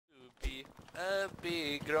A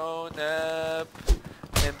big grown up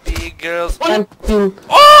and big girls.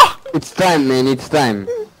 It's time, man, it's time.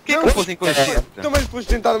 Quem é que pôs inconsciente? Também depois de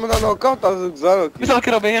tentar mandar knockout, estás a gozar ou quê? Pensava que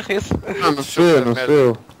era o BR esse. Não sou eu, não sou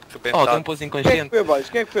eu. Oh, tu me pôs Quem é que inconsciente. foi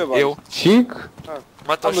abaixo? Quem é que foi abaixo? Eu. Chico?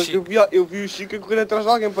 Mata o Mas Chico. eu vi o Chico a correr atrás de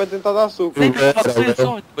alguém para tentar dar soco. Nem pensava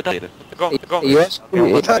só. Batadeira. Gon. Eu acho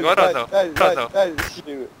que... Agora ou não? Agora não.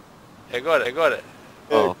 Chico. Agora.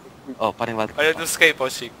 Oh, parem lá de... Olha no escape, ó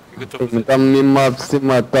Chico. O que eu estou a fazer? Está-me mesmo a apetecer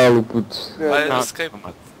matá-lo, puto. Olha Não, no escape. não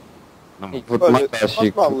mato. Não mato. Vou-te Olha, matar, faz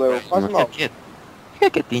Chico. mal, Léo, faz mal. Fica quieto. Fica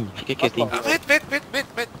quietinho, fica quietinho. mal.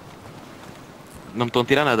 Mete. Não me estão a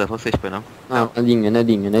tirar nada, vocês, pai, não? Não,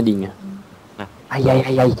 nadinha. Não. Ai.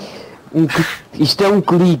 Isto é um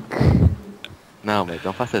clique. Não, mate,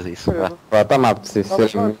 não faças isso. Vá. Pá, está-me a apetecer, Tá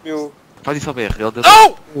chato, sério. meu. Faz isso ao BR, ele deu...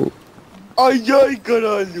 Não! Ai,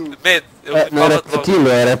 caralho. Mete, eu Não era falo-te para logo. ti,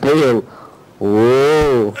 não era para ele.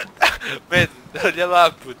 Oh! Mete, olha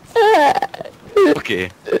lá, puto. O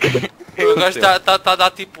quê? O gajo está a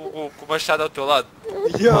dar tipo com o machado ao teu lado.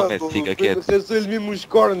 Fica quieto. Vocês são mesmo os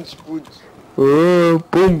cornos, putos. Oh,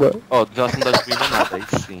 pumba! Oh, já se não dás comida nada,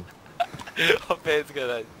 isso sim. Oh, Mete,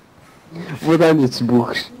 caralho. Vou dar nesses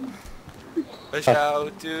burros. Mas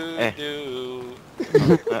how to É. do...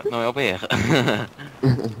 Não é o BR.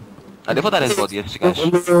 Olha, eu vou dar esse body a estes gajos.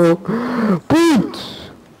 Oh, puto!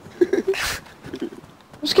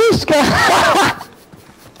 Mas que é este cara?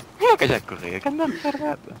 É o gajo a correr, que anda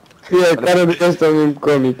retardado. E a cara do gajo está mesmo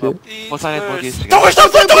cómica. Vou dar esse body a estes Então gajos. está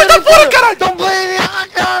fora, caralho! Estão player!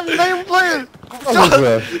 Dai um player! Vamos lá.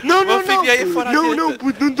 Não, Vou enfiar aí fora à não, direita. não,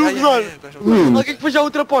 puto, não estou a Ai, gozar. ai, ai, Alguém que veja a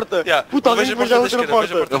outra porta. Yeah, Puta, alguém veja que a veja a porta da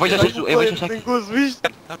outra esquerda, porta. veja a porta. Eu vejo achar Tem que... coisa visto?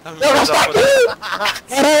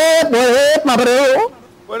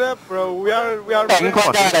 What up, bro? We are Em que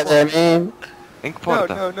porta? Man. Em que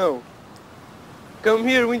porta? No. Come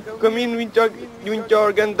here, come in with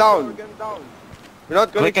your gun down. We're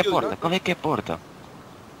not Qual gonna é que é a kill porta? you. Qual é que é a porta?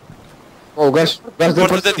 Oh, o gajo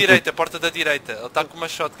Porta da direita. Ele está com uma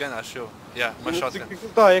shotgun, acho eu. Yeah, uma Não sei o shotgun. que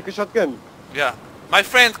está, é com a shotgun. Yeah. My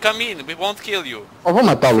friend, come in, we won't kill you. Oh, vou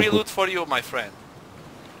matá-lo, Free puto. loot for you, my friend.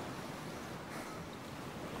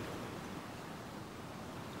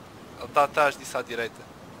 Ele está atrás disso à direita.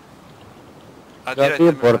 À Já direita abri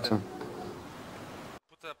a mesmo. porta.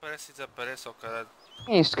 Puta, aparece e desaparece, oh caralho.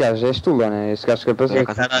 Quem é este gajo? És tu, né? Este gajo que apareceu.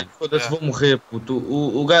 Caralho, foda-se, vou morrer, puto.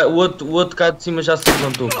 O outro cá de cima já se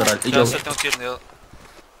levantou, caralho. E Já ele acertei um tiro nele.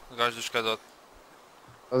 O gajo do escadote.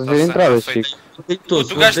 Estás a ver entradas, Tá feito. Chico? deitou-se,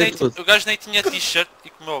 Puto, o deitou-se. gajo nem tinha t-shirt e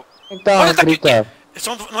comeu. Quem está Olha, a tá aqui. gritar?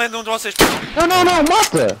 Não é de um de vocês, Não,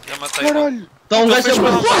 mata! já matei. Caralho. Está um gajo fez a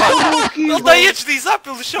para morrer. não Ele está aí a deslizar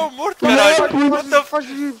pelo chão morto, caralho. What the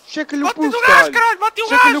f... Checa-lhe o Mate pulso, o gajo, caralho. caralho, mate o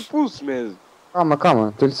Checa-lhe o gajo. pulso mesmo. Calma,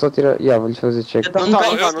 estou-lhe só a tirar... vou-lhe fazer check. Então, Não,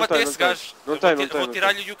 Eu não que matei tem, esse não gajo. tem. Não Eu tem, vou não tem, não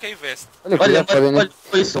tirar-lhe o UK Vest. Olha, Olha, cuidado, podem...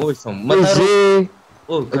 olha, ouçam. Mataram DayZ.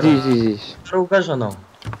 oh, caralho, Diz. mataram o gajo ou não?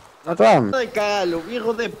 Mataram. Ay, cagalo,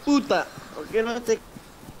 hijo de puta. ¿Por qué no te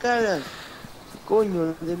cagas?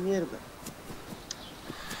 Coño de mierda.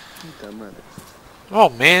 Puta madre. Oh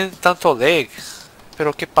man, tanto lag.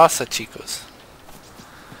 Pero que pasa, chicos?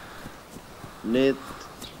 Net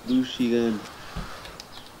do gigante.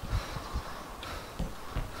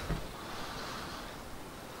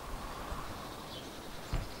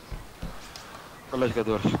 Olha os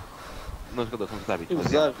jogadores. Não os jogadores, são os árbitros.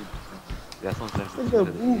 Os árbitros. Já são os Anda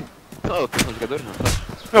árbitros. burro. São os jogadores, não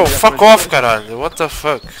sabes? Meu, fuck off, caralho. What the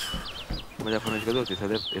fuck? Mas já foram os jogadores, esses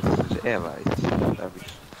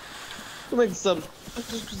árbitros. Como é que sabes?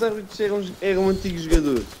 Achas que os árbitros eram antigos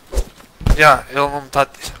jogadores? Já, ele não me está...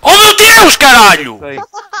 Oh meu Deus, caralho! Sei.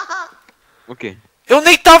 O quê? Eu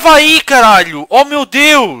nem estava aí, caralho! Oh meu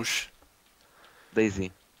Deus! DayZ.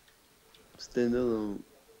 Standalone.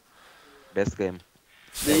 Best game.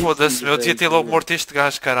 Foda-se, meu, devia ter logo morto este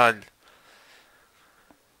gajo, caralho.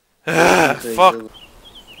 Ah, fuck.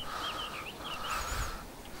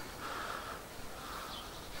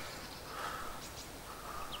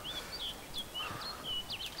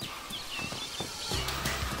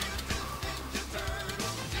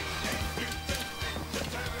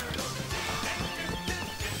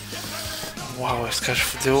 Uau, este gajo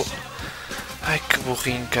fodeu. Ai que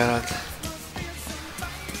burrinho, caralho.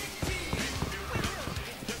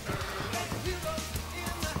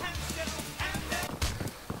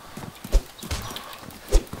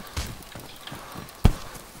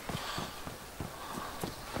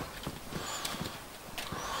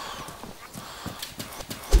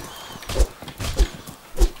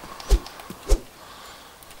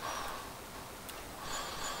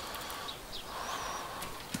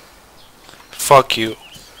 Fuck you.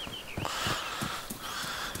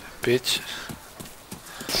 bitch.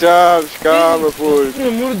 Chaves, calma, puto. Pelo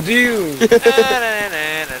amor de Deus.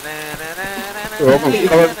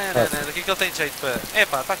 O que ele tem jeito para...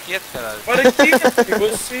 Epá, está quieto, caralho. Para que ficou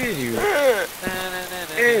a sério.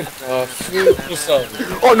 Epá, foda-se.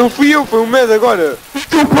 Oh, não fui eu, foi um med agora.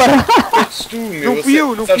 És tu, meu. Não fui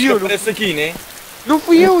eu, não Sabes fui que eu. aparece aqui, né? Não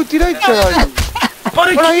fui eu tirei-te, caralho.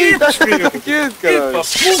 Para aí, quietos, estás meu. quieto, caralho. Epá,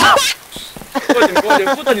 foda-se.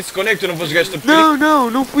 Olha, puta nisso conecta, eu não vou jogar esta porcaria.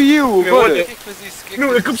 Não fui eu, Meu, agora. olha. O que é que faz isso?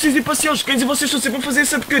 Meu, é que eu preciso ir passear os cães e vocês estão sempre a fazer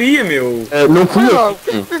essa porcaria, meu. Não fui Olha eu. lá, o que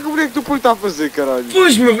é que o boneco do puto está a fazer, caralho?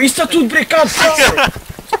 Pois, meu, isto está tudo brecado, cara.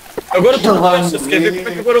 Agora tu relaxa-se, quer ver como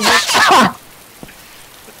é que agora eu vou... What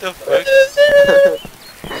the fuck?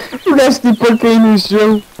 O gajo tipo a cair no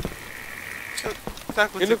chão. Está a Eu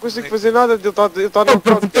acontecer não com o consigo boneco? fazer nada, ele está Não,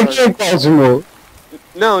 knockout, porque tu caralho. queres, meu.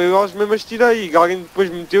 Não, eu aos mesmas tirei, alguém depois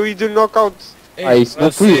meteu e deu knockout. Isso não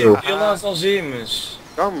fui eu. Eu lá as algemas.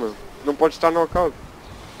 Calma, não pode estar knockout.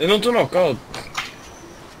 Eu não estou knockout.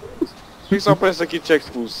 Por que só aparece aqui check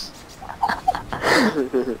pulse?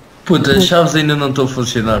 Puta, as chaves ainda não estão a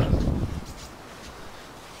funcionar.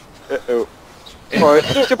 Ó,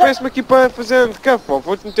 isto aparece-me aqui para fazer handcuff, ó.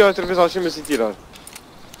 Vou-te meter outra vez algemas e tirar.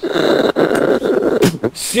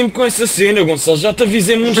 Sempre com essa cena, Gonçalo, já te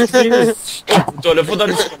avisei muitos vezes. Olha, vou dar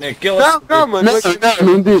isso conecto. Não, calma, Não, não é que...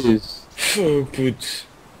 não dizes. Fogo, puto.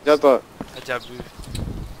 Já está. Já vi.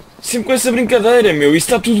 Sempre com essa brincadeira, meu, isso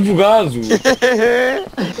está tudo bugado.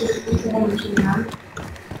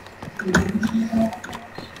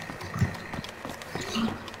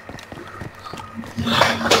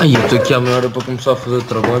 Ai, eu estou aqui há meia hora para começar a fazer o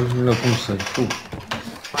trabalho e não comecei.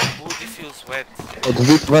 My booty feels wet. Eu te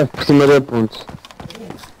digo que vais por cima da ponte.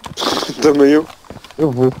 Também eu.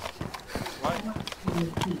 Eu vou.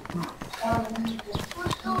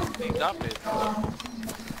 Nem dá, Pedro.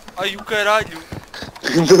 Ai, o caralho.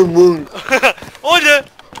 Da mundo. Olha!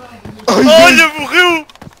 Ai, Olha, morreu!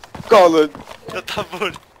 cala-te. Ele está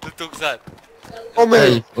morto. Não estou a gozar. Oh,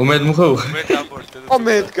 man. O médico morreu. O Beto está morto. eu não Oh, estou a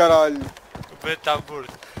man, gozar. caralho. O Beto está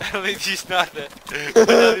morto. Ele nem diz nada.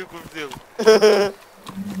 Olha ali o corpo dele.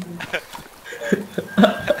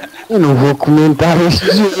 Eu não vou comentar este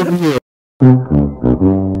jogo, meu.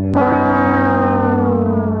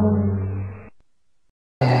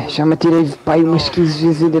 Já me atirei para aí umas 15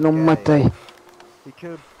 vezes e ainda não me matei.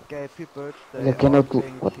 Olha que é no...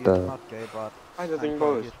 What the... Ainda tenho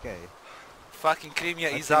bolas. Fucking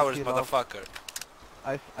Crimea is ours, motherfucker.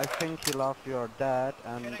 I think he loves your dad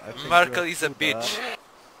and I think Merkel your is a two bitch. dads.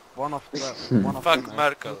 One of Fuck them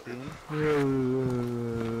Merkel.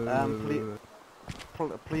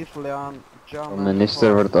 Please learn German. Oh, mano, este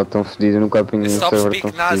server está tão fedido, eu nunca apanhei um Stop server tão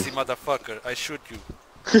speak Nazi, fedido. motherfucker. I shoot you.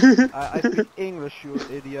 I speak English, you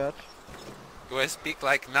idiot. You speak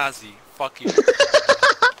like Nazi. Fuck you.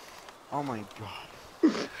 Oh my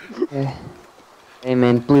god. Hey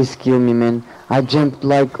man, please kill me, man. I jumped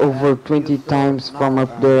like over 20 times from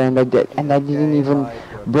up there and I didn't even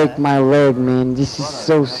break my leg, man. This is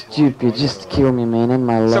so stupid. Just kill me, man, and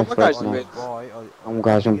my São life para right cá, now. Smith.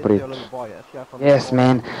 Gajo, preto. Yes,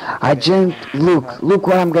 man. I jumped. Look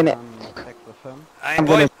what I'm gonna... I'm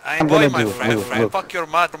boy, my do. friend. Look. Fuck your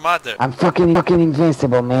mother. I'm fucking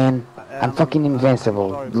invincible, man. I'm fucking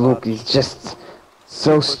invincible. Look, it's just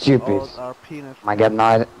so stupid. My god,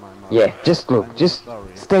 no. Yeah, just look. Just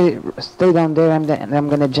stay down there and I'm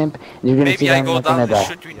gonna jump. And you're gonna see Maybe that I I'm go not down gonna and die.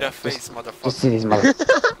 shoot you in the face, Just motherfucker. see this mother.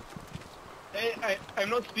 Hey, I'm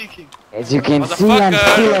not speaking. As you can see, I'm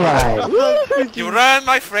still alive. You run,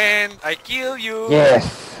 my friend. I kill you. Yes,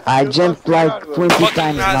 I jumped like 20 Fucking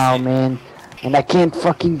times now, Nazi. man. And I can't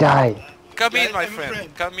fucking die. Come in, my I'm a friend.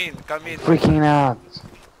 friend. Come in. Come in. Freaking out.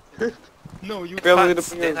 No, you. Pelo menos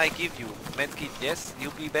Funds, then I give you. Medkit, yes?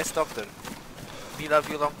 You'll be best doctor. We love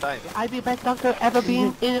you long time. I be best doctor ever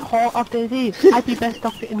been in Hall of DayZ. I be best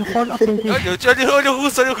doctor in Hall of DayZ. Olha o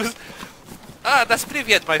russo, olha o russo. Ah, that's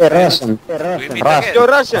привет, my Hey, friend. Russian. We meet Russian. again. Yo,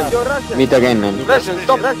 Russian. Meet again, man. Russian,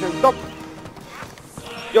 stop.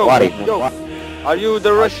 Yo, What? yo. Are you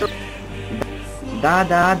the Russian? Да,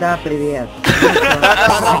 привет.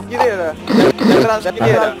 Guineira.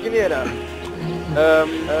 Guineira.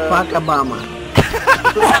 Fuck Обама.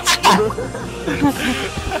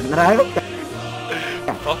 Нравится?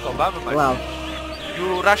 Fuck Obama, my Вау. friend.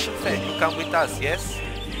 You Russian fan, you come with us, yes?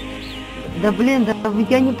 Да блин, да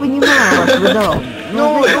я не понимаю вас, выдал.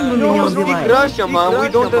 Ну зачем вы меня No, speak убиваете? Russian, man. We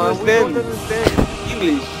don't understand.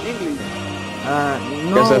 English.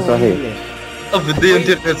 No, Essa é só rir. English.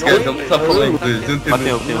 Podia ter esse gajo, ele está a falar inglês. Não tem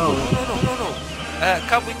Mateu, No.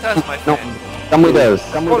 Come with us, my No, friend. come with us.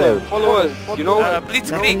 Come with us. Follow us. You know? Да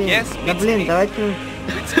Blitzkrieg, блин, yes? да блин, Blitzkrieg. давайте...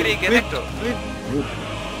 Blitzkrieg, Electro.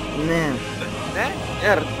 Не, Ne?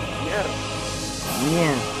 R.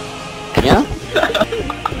 не. Nie?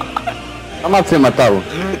 A Macy Matał.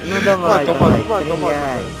 Ну давай, Томат, давай, томат,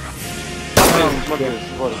 стреляй. Смотри,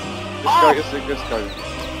 смотри. Искай.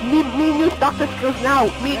 Me use doctor skills now.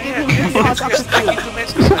 Me use doctor skills.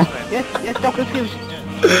 Yes, doctor skills.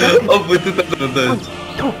 O, bo ty tam dodać.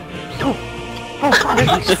 2, 4,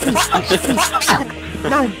 5, 6, 7,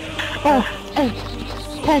 9, 4, 8,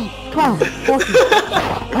 10, 12, 14.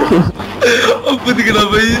 O, bo ty gra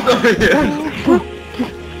wyjdzie. 1, 2, 3,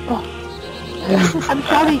 4. I'm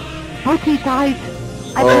sorry, Booty died.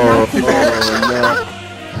 I did not see them at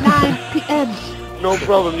 9 p.m. No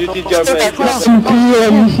problem, you did your best. 12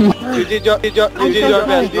 p.m. You did your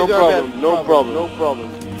best. No problem.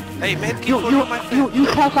 Hey, medkit You, for you, my friend. you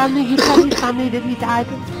tell family, you tell his family that he died,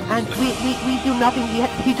 and we do nothing.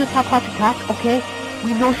 He just had heart attack, okay?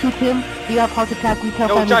 We no shoot him. He had heart attack. We tell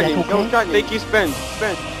No family charging, that, no okay? charging. Take his pen.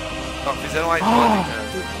 No, fizeram iPhone,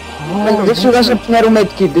 cara. Deixa eu já apanhar o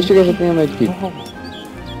medkit, deixa eu já apanhar o medkit.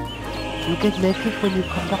 You get message when you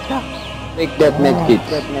come back up. Take that medkit.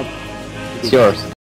 It's yours.